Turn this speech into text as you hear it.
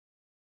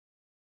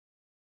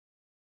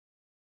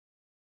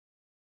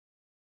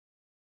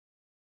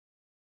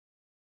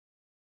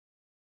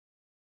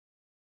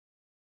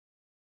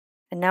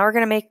And now we're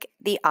going to make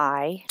the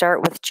eye.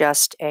 Start with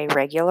just a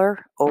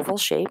regular oval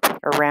shape,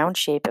 a round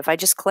shape. If I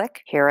just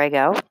click, here I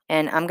go.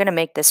 And I'm going to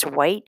make this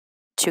white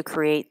to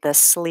create the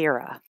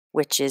sclera,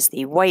 which is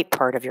the white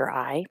part of your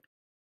eye.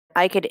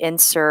 I could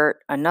insert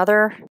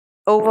another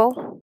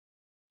oval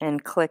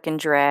and click and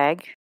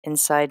drag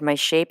inside my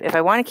shape. If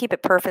I want to keep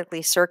it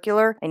perfectly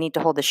circular, I need to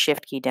hold the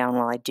shift key down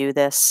while I do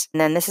this.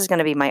 And then this is going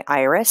to be my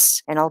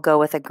iris, and I'll go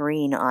with a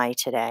green eye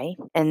today.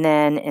 And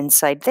then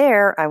inside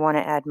there, I want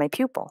to add my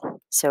pupil.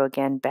 So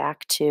again,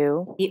 back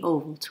to the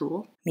oval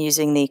tool. I'm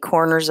using the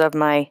corners of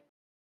my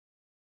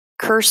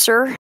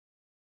cursor.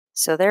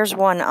 So there's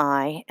one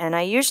eye, and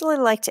I usually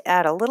like to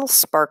add a little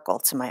sparkle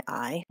to my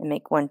eye and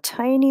make one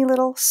tiny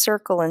little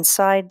circle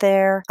inside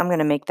there. I'm going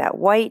to make that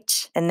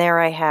white, and there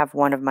I have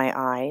one of my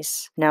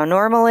eyes. Now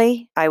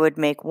normally I would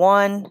make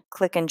one,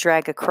 click and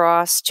drag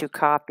across to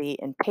copy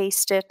and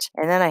paste it,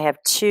 and then I have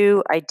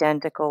two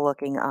identical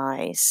looking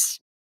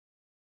eyes.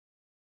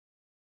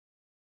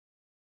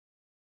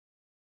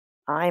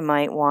 I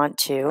might want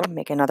to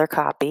make another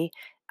copy.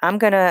 I'm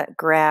going to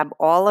grab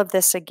all of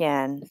this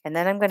again, and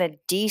then I'm going to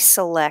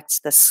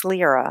deselect the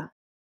sclera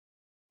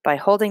by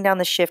holding down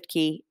the shift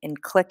key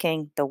and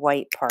clicking the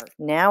white part.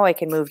 Now I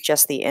can move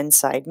just the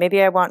inside.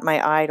 Maybe I want my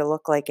eye to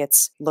look like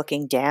it's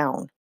looking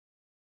down.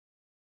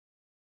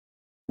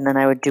 And then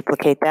I would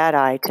duplicate that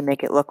eye to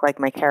make it look like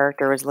my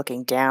character is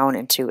looking down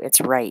and to its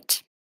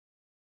right.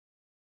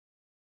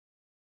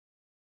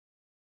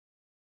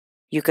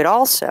 You could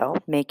also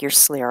make your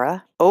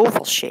sclera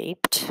oval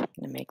shaped. I'm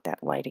going to make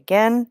that white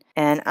again.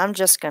 And I'm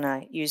going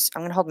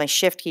to hold my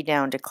shift key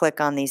down to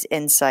click on these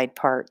inside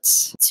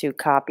parts to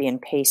copy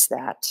and paste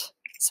that.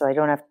 So I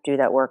don't have to do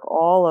that work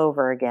all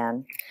over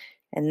again.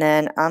 And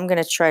then I'm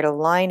going to try to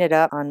line it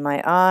up on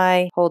my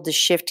eye. Hold the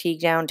shift key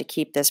down to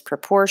keep this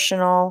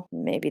proportional.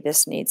 Maybe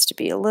this needs to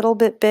be a little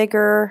bit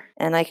bigger.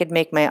 And I could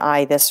make my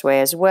eye this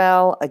way as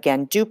well.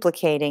 Again,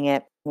 duplicating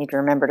it. Need to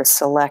remember to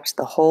select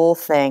the whole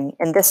thing.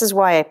 And this is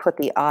why I put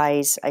the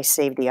eyes, I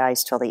saved the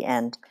eyes till the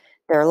end.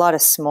 There are a lot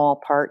of small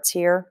parts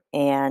here,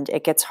 and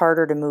it gets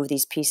harder to move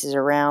these pieces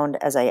around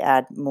as I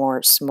add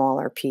more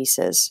smaller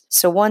pieces.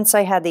 So once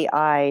I had the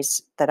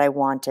eyes that I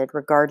wanted,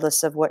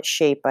 regardless of what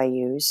shape I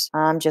use,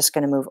 I'm just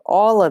going to move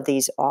all of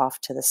these off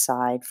to the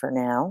side for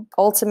now.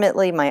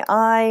 Ultimately, my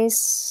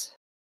eyes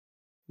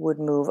would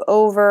move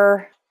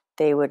over.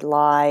 They would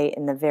lie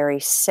in the very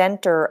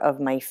center of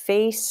my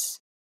face.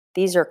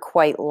 These are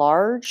quite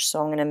large, so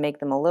I'm going to make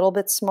them a little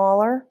bit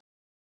smaller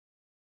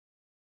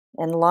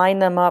and line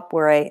them up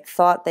where I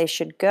thought they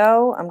should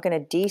go. I'm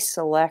going to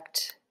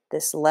deselect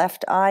this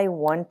left eye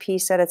one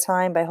piece at a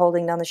time by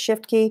holding down the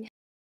shift key.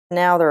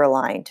 Now they're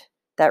aligned.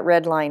 That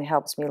red line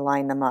helps me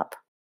line them up.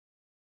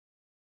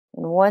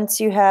 And once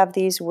you have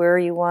these where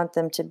you want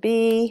them to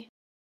be,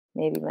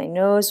 maybe my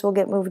nose will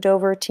get moved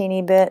over a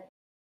teeny bit.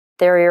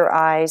 There are your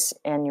eyes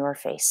and your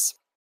face.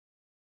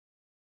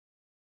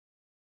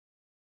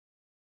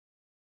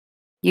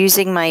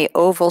 Using my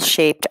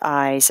oval-shaped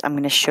eyes, I'm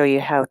going to show you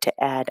how to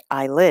add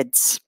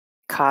eyelids.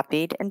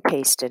 Copied and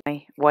pasted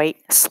my white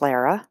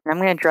sclera. I'm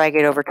going to drag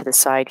it over to the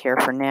side here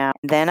for now.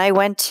 Then I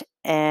went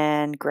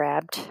and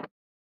grabbed,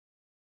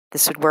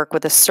 this would work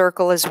with a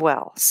circle as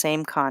well,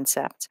 same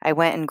concept. I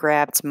went and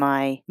grabbed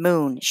my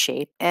moon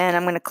shape, and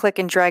I'm going to click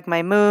and drag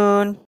my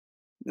moon,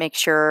 make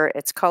sure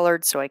it's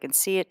colored so I can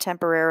see it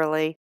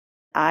temporarily.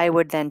 I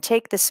would then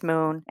take this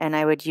moon and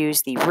I would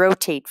use the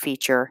rotate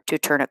feature to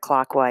turn it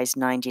clockwise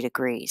 90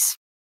 degrees.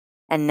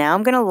 And now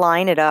I'm going to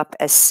line it up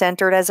as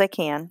centered as I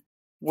can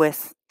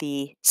with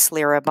the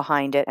sclera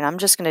behind it. And I'm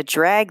just going to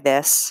drag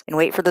this and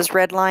wait for those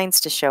red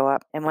lines to show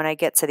up. And when I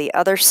get to the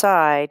other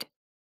side,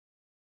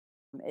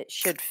 it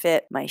should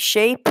fit my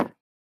shape.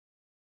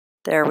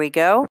 There we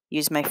go.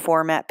 Use my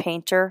format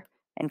painter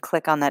and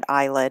click on that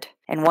eyelid.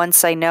 And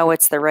once I know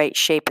it's the right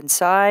shape and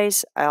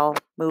size, I'll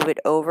move it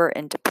over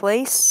into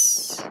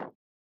place.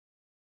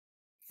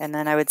 And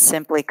then I would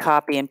simply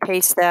copy and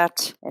paste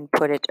that and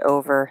put it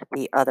over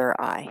the other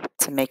eye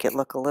to make it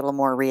look a little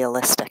more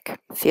realistic.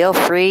 Feel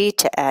free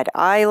to add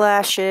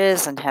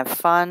eyelashes and have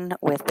fun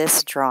with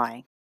this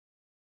drawing.